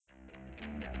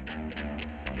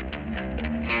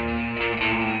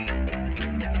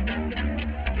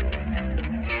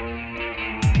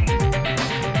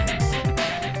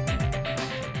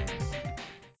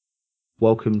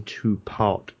welcome to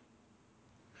part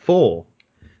 4.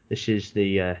 This is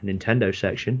the Nintendo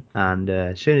section,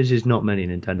 and seeing as there's not many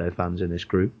Nintendo fans in this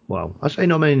group, well, I say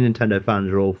not many Nintendo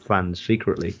fans are all fans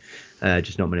secretly,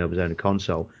 just not many of us own a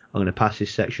console. I'm going to pass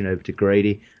this section over to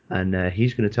Grady, and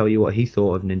he's going to tell you what he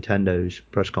thought of Nintendo's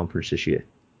press conference this year.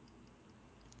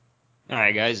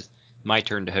 Alright guys, my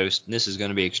turn to host. This is going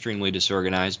to be extremely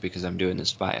disorganized because I'm doing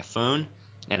this via phone,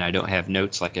 and I don't have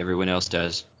notes like everyone else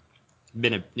does.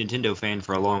 Been a Nintendo fan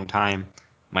for a long time.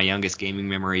 My youngest gaming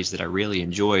memories that I really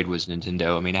enjoyed was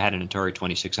Nintendo. I mean, I had an Atari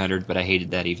 2600, but I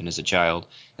hated that even as a child,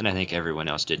 and I think everyone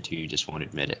else did too, you just won't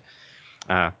admit it.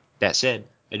 That said,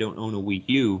 I don't own a Wii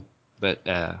U, but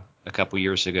a couple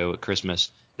years ago at Christmas,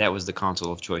 that was the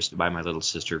console of choice to buy my little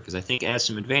sister because I think it has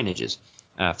some advantages.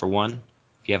 For one,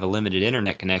 if you have a limited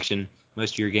internet connection,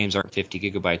 most of your games aren't 50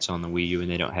 gigabytes on the Wii U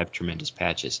and they don't have tremendous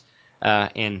patches.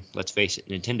 And let's face it,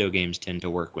 Nintendo games tend to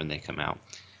work when they come out.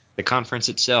 The conference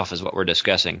itself is what we're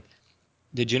discussing.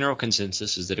 The general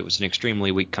consensus is that it was an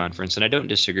extremely weak conference, and I don't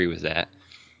disagree with that.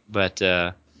 But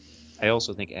I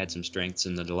also think it had some strengths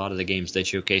in that a lot of the games they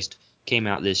showcased came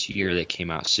out this year that came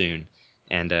out soon.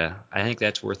 And I think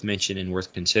that's worth mentioning and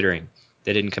worth considering.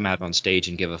 They didn't come out on stage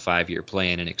and give a 5-year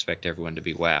plan and expect everyone to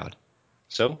be wowed.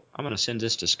 So I'm going to send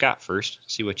this to Scott first,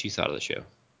 see what you thought of the show.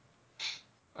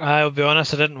 I'll be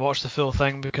honest, I didn't watch the full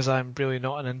thing because I'm really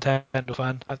not a Nintendo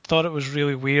fan. I thought it was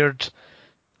really weird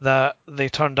that they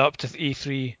turned up to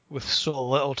E3 with so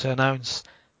little to announce.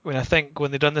 I think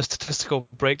when they done the statistical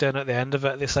breakdown at the end of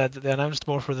it, they said that they announced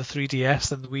more for the 3DS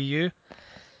than the Wii U.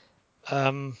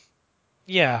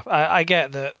 I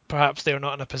get that perhaps they're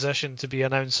not in a position to be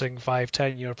announcing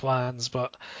 5-10 year plans,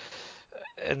 but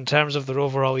in terms of their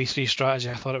overall E3 strategy,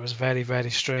 I thought it was very, very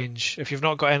strange. If you've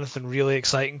not got anything really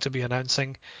exciting to be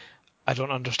announcing, I don't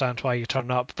understand why you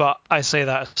turn up. But I say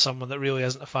that as someone that really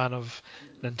isn't a fan of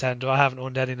Nintendo. I haven't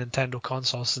owned any Nintendo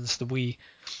consoles since the Wii.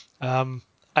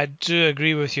 I do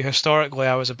agree with you. Historically,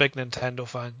 I was a big Nintendo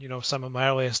fan. Some of my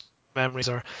earliest memories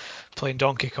are playing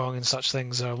Donkey Kong and such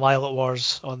things, or Lylat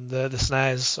Wars on the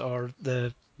SNES or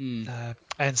the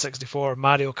N64,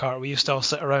 Mario Kart. We used to all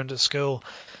sit around at school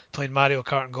playing Mario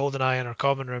Kart and GoldenEye in our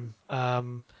common room.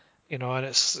 And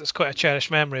it's quite a cherished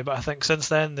memory. But I think since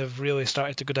then they've really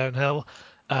started to go downhill,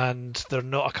 and they're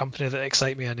not a company that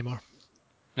excite me anymore.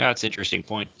 That's an interesting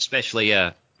point, especially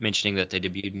mentioning that they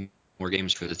debuted more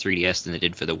games for the 3DS than they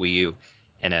did for the Wii U.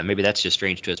 And maybe that's just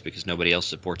strange to us because nobody else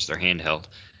supports their handheld.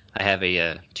 I have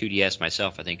a 2DS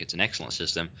myself. I think it's an excellent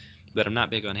system, but I'm not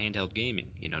big on handheld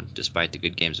gaming. Despite the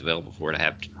good games available for it, I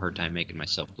have a hard time making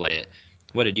myself play it.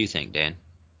 What did you think, Dan?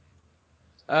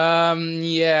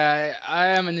 Yeah, I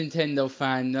am a Nintendo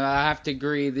fan. I have to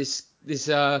agree. This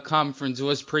conference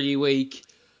was pretty weak.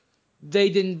 They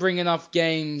didn't bring enough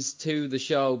games to the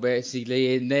show,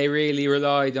 basically, and they really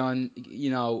relied on,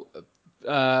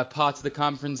 parts of the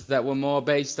conference that were more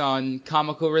based on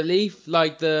comical relief,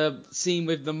 like the scene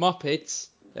with the Muppets.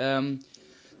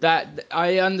 That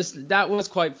I understand, that was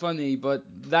quite funny, but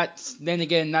that's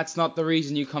not the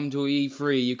reason you come to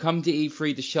E3. You come to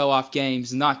E3 to show off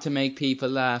games, not to make people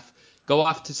laugh. Go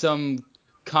off to some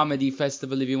comedy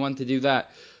festival if you want to do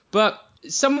that. But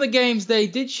some of the games they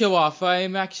did show off, I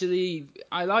like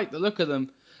the look of them.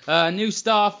 New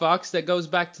Star Fox that goes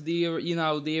back to the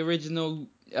original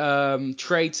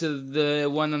traits of the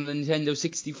one on the Nintendo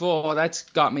 64. That's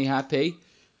got me happy.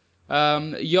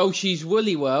 Yoshi's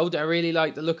Woolly World, I really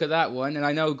like the look of that one, and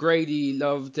I know Grady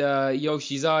loved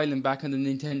Yoshi's Island back on the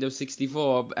Nintendo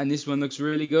 64, and this one looks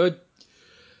really good.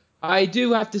 I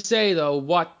do have to say though,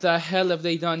 what the hell have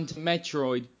they done to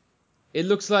Metroid? It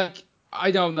looks like,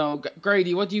 I don't know,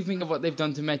 Grady, what do you think of what they've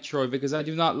done to Metroid? Because I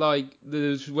do not like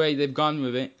the way they've gone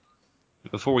with it.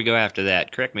 Before we go after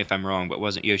that, correct me if I'm wrong, but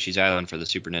wasn't Yoshi's Island for the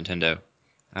Super Nintendo?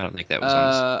 I don't think that was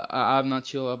on. I'm not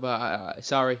sure, but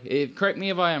sorry. Correct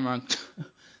me if I am wrong.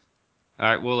 All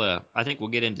right, well, I think we'll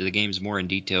get into the games more in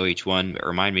detail each one, but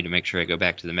remind me to make sure I go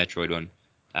back to the Metroid one.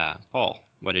 Paul,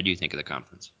 what did you think of the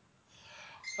conference?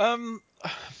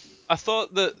 I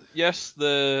thought that yes,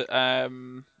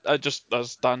 just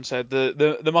as Dan said,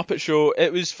 the Muppet Show,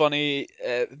 it was funny,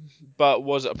 but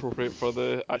was it appropriate for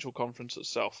the actual conference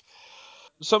itself?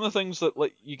 Some of the things that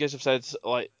like you guys have said,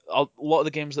 like a lot of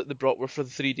the games that they brought were for the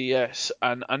 3DS,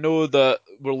 and I know that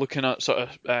we're looking at sort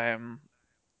of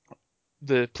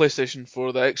the PlayStation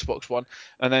for the Xbox One,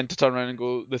 and then to turn around and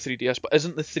go the 3DS. But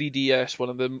isn't the 3DS one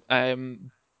of the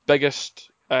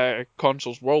biggest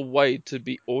consoles worldwide to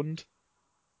be owned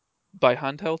by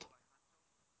handheld?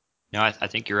 No, I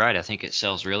think you're right. I think it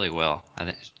sells really well. I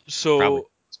think it's So probably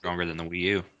stronger than the Wii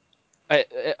U.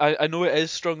 I know it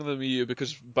is stronger than the Wii U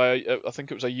because I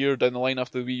think it was a year down the line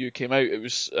after the Wii U came out, it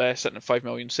was sitting at 5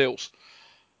 million sales.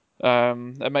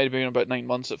 It might have been about 9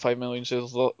 months at 5 million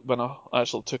sales when I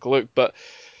actually took a look. But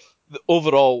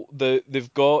overall,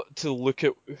 they've got to look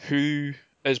at who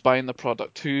is buying the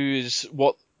product, who is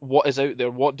what is out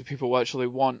there, what do people actually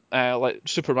want. Like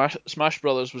Super Smash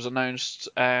Brothers was announced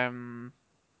 3-4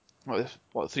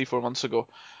 months ago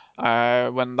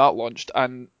when that launched,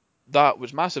 and that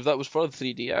was massive. That was for the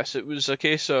 3DS. It was a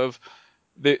case of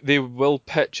they will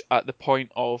pitch at the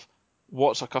point of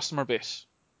what's a customer base,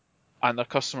 and their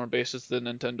customer base is the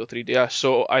Nintendo 3DS.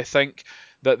 So I think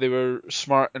that they were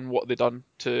smart in what they done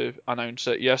to announce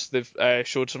it. Yes, they've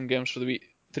showed some games for the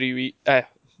for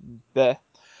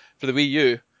the Wii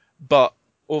U, but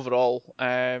overall,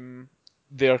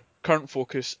 their current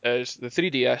focus is the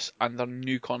 3DS and their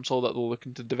new console that they're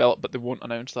looking to develop, but they won't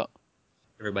announce that.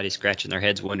 Everybody's scratching their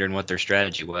heads wondering what their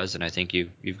strategy was, and I think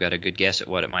you've got a good guess at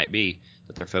what it might be,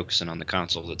 that they're focusing on the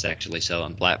console that's actually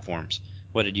selling platforms.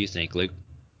 What did you think, Luke?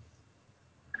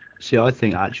 See, I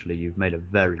think actually you've made a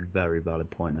very, very valid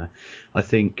point there. I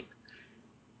think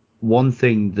one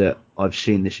thing that I've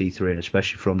seen this E3, and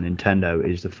especially from Nintendo,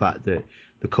 is the fact that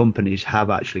the companies have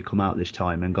actually come out this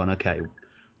time and gone, okay,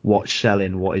 what's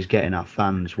selling, what is getting our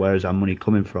fans, where is our money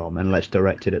coming from, and let's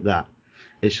direct it at that.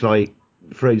 It's like,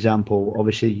 for example,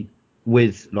 obviously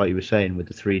with, like you were saying, with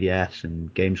the 3DS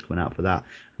and games coming out for that,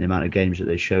 the amount of games that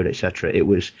they showed, etc., it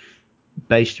was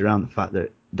based around the fact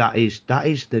that that is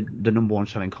the number one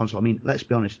selling console. I mean, let's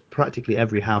be honest, practically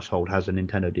every household has a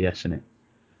Nintendo DS in it.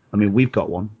 I mean, we've got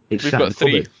one. It's We've sat in got the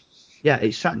 3. cupboard. Yeah,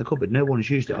 it's sat in the cupboard. No one's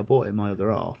used it. I bought it in my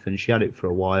other half, and she had it for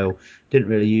a while. Didn't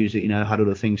really use it, had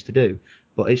other things to do.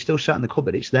 But it's still sat in the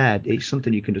cupboard. It's there. It's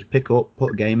something you can just pick up,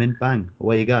 put a game in, bang,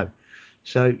 away you go.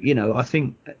 So, I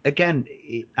think, again,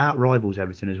 it out-rivals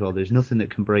everything as well. There's nothing that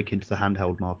can break into the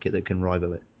handheld market that can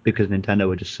rival it, because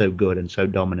Nintendo are just so good and so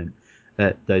dominant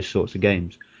at those sorts of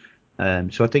games.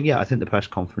 So I think the press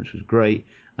conference was great,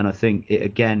 and I think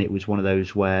it was one of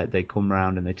those where they come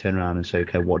around and they turn around and say,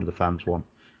 okay, what do the fans want?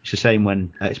 It's the same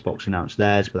when Xbox announced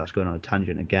theirs, but that's going on a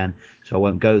tangent again, so I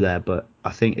won't go there. But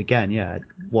I think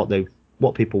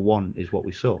what people want is what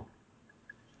we saw.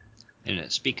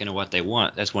 And speaking of what they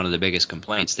want, that's one of the biggest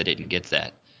complaints. They didn't get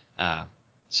that.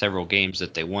 Several games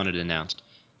that they wanted announced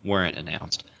weren't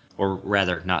announced, or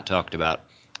rather not talked about.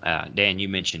 Dan, you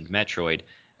mentioned Metroid,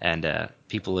 and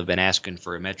people have been asking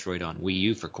for a Metroid on Wii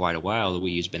U for quite a while. The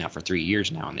Wii U's been out for 3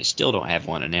 years now, and they still don't have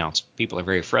one announced. People are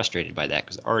very frustrated by that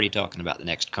because they're already talking about the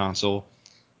next console,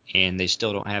 and they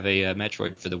still don't have a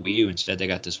Metroid for the Wii U. Instead, they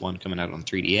got this one coming out on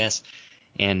 3DS.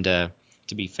 And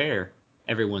to be fair,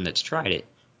 everyone that's tried it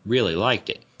really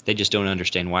liked it. They just don't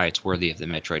understand why it's worthy of the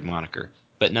Metroid moniker.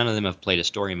 But none of them have played a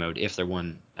story mode, if there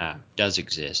one does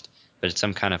exist. But it's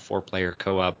some kind of 4-player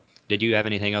co-op. Did you have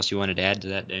anything else you wanted to add to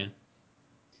that, Dan?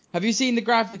 Have you seen the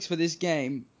graphics for this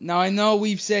game? Now, I know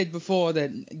we've said before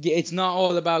that it's not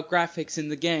all about graphics in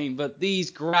the game, but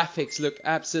these graphics look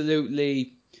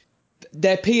absolutely...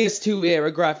 They're PS2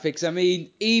 era graphics. I mean,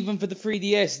 even for the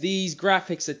 3DS, these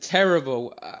graphics are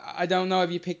terrible. I don't know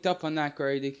if you picked up on that,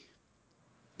 Grady.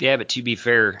 Yeah, but to be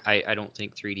fair, I don't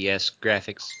think 3DS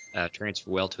graphics transfer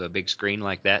well to a big screen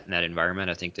like that in that environment.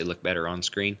 I think they look better on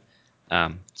screen.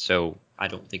 So I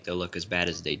don't think they'll look as bad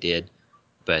as they did.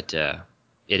 But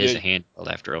it is a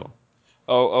handheld after all.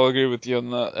 I'll agree with you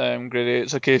on that, Grady.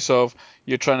 It's a case of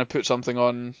you're trying to put something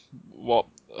on what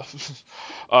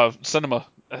a cinema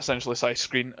essentially size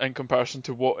screen in comparison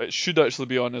to what it should actually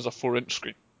be on as a 4-inch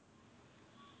screen.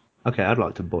 Okay, I'd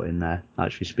like to butt in there,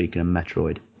 actually, speaking of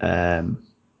Metroid.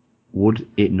 Would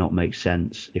it not make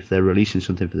sense if they're releasing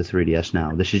something for the 3DS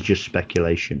now? This is just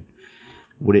speculation.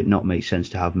 Would it not make sense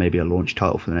to have maybe a launch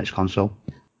title for the next console?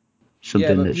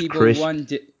 Something that's crisp.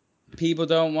 People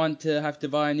don't want to have to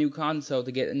buy a new console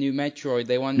to get a new Metroid.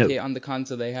 They want it on the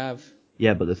console they have.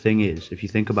 Yeah, but the thing is, if you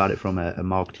think about it from a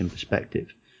marketing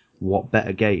perspective, what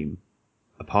better game,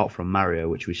 apart from Mario,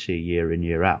 which we see year in,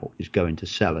 year out, is going to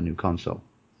sell a new console?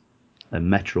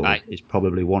 And Metroid is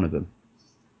probably one of them.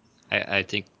 I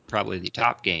think probably the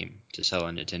top game to sell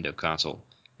a Nintendo console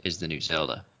is the new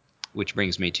Zelda, which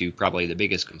brings me to probably the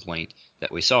biggest complaint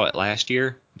that we saw it last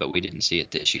year, but we didn't see it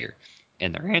this year.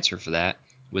 And their answer for that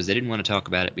was they didn't want to talk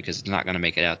about it because it's not going to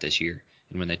make it out this year.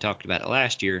 And when they talked about it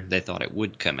last year, they thought it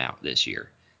would come out this year,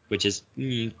 which is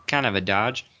kind of a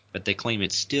dodge, but they claim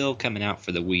it's still coming out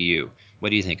for the Wii U. What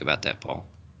do you think about that, Paul?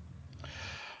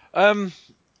 I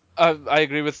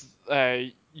agree with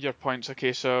your points. A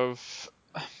case of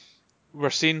we're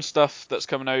seeing stuff that's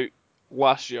coming out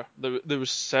last year. There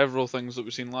was several things that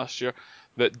we've seen last year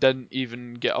that didn't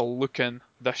even get a look in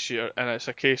this year, and it's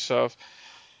a case of,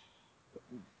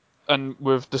 and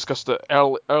we've discussed it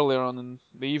earlier on in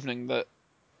the evening, that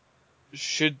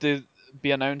should they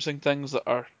be announcing things that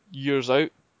are years out?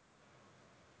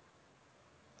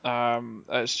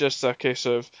 It's just a case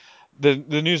of the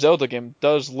new Zelda game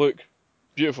does look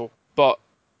beautiful, but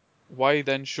why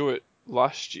then show it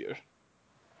last year?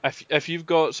 If you've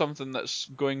got something that's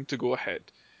going to go ahead,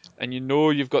 and you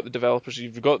know you've got the developers,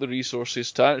 you've got the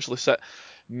resources to actually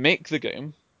make the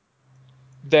game,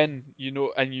 then you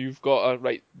know, and you've got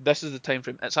right, this is the time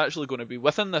frame. It's actually going to be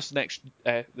within this next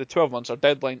the 12 months. Our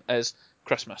deadline is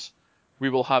Christmas. We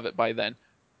will have it by then.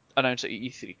 Announce it at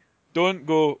E3. Don't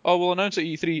go, oh, we'll announce it at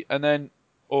E3, and then,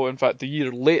 oh, in fact, the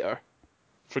year later,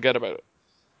 forget about it.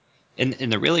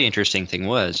 And the really interesting thing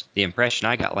was, the impression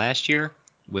I got last year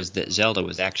was that Zelda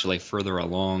was actually further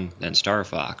along than Star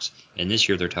Fox. And this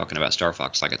year they're talking about Star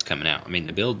Fox like it's coming out. I mean,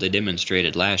 the build they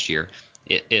demonstrated last year,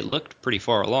 it looked pretty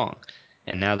far along.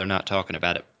 And now they're not talking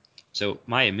about it. So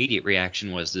my immediate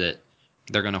reaction was that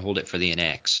they're going to hold it for the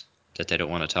NX, that they don't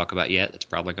want to talk about yet. It's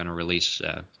probably going to release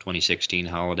 2016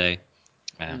 holiday,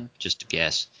 just a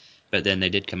guess. But then they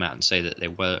did come out and say that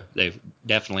they're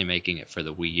definitely making it for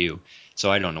the Wii U. So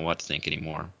I don't know what to think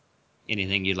anymore.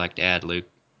 Anything you'd like to add, Luke?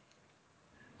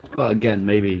 Well, again,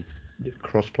 maybe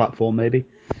cross-platform, maybe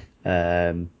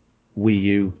Wii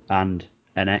U and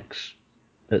NX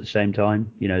at the same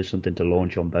time. You know, something to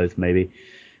launch on both, maybe.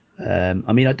 I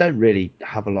mean, I don't really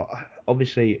have a lot.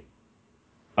 Obviously,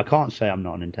 I can't say I'm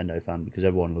not a Nintendo fan because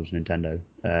everyone loves Nintendo.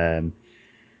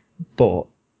 But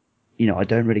you know, I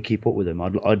don't really keep up with them.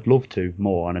 I'd love to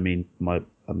more, and I mean,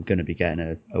 I'm going to be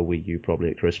getting a Wii U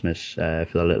probably at Christmas for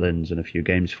the little uns and a few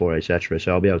games for it, etc.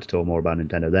 So I'll be able to talk more about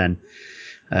Nintendo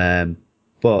then.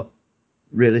 But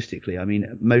realistically, I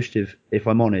mean, if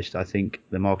I'm honest, I think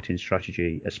the marketing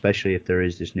strategy, especially if there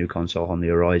is this new console on the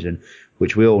horizon,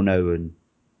 which we all know and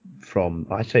from,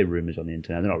 I say rumours on the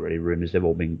internet, they're not really rumours, they've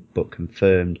all been but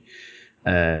confirmed.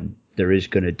 There is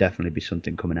going to definitely be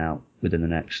something coming out within the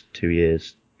next 2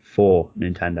 years for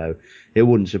Nintendo. It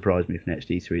wouldn't surprise me if next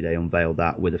E3 they unveiled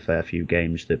that with a fair few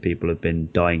games that people have been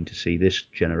dying to see this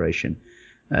generation.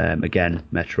 Again,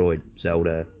 Metroid,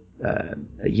 Zelda,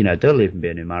 you know, there'll even be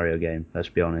a new Mario game, let's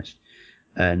be honest.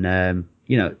 And,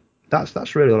 you know,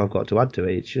 that's really all I've got to add to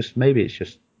it. Maybe it's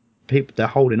just people, they're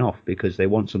holding off because they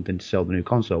want something to sell the new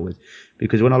console with.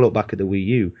 Because when I look back at the Wii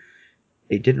U,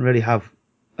 it didn't really have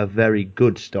a very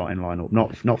good starting lineup.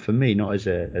 Not for me, not as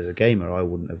a gamer. I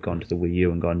wouldn't have gone to the Wii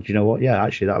U and gone, do you know what? Yeah,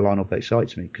 actually that lineup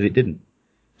excites me, because it didn't.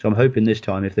 So I'm hoping this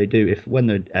time, if when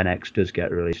the NX does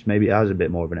get released, maybe it has a bit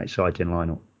more of an exciting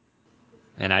lineup.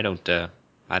 And I don't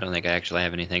think I actually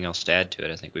have anything else to add to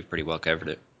it. I think we've pretty well covered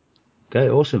it. Okay,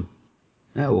 awesome.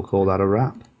 Yeah, we'll call that a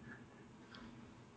wrap.